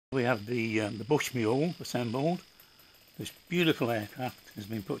We have the Bush Mule assembled. This beautiful aircraft has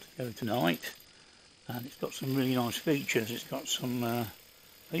been put together tonight, and it's got some really nice features. It's got some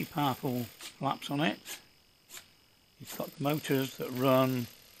very powerful flaps on it. It's got the motors that run.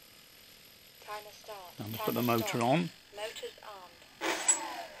 I'm going to put the motor on.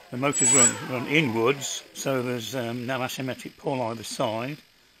 The motors run inwards, so there's no asymmetric pull either side.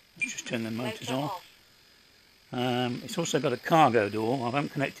 Let's just turn the motors off. It's also got a cargo door. I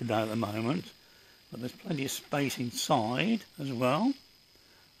haven't connected that at the moment, but there's plenty of space inside as well.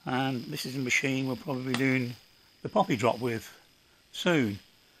 And this is a machine we'll probably be doing the poppy drop with soon.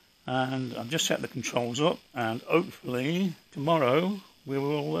 And I've just set the controls up, and hopefully tomorrow we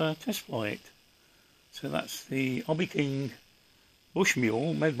will test fly it. So that's the Hobbyking Bush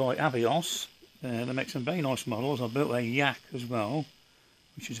Mule made by Avios. They make some very nice models. I built a Yak as well,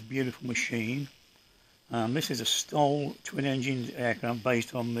 which is a beautiful machine. This is a STOL twin-engined aircraft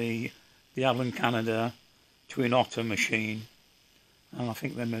based on the Avalon Canada Twin Otter machine, and I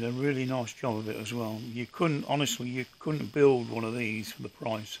think they made a really nice job of it as well. You couldn't build one of these for the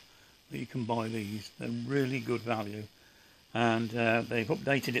price that you can buy these. They're really good value, and they've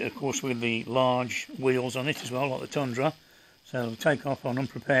updated it, of course, with the large wheels on it as well, like the Tundra, so it'll take off on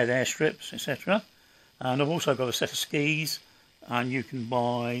unprepared airstrips, etc. And I've also got a set of skis, and you can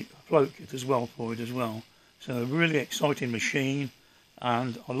buy a float kit as well for it as well. So a really exciting machine,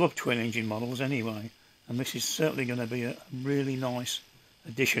 and I love twin engine models anyway, and this is certainly going to be a really nice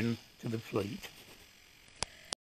addition to the fleet.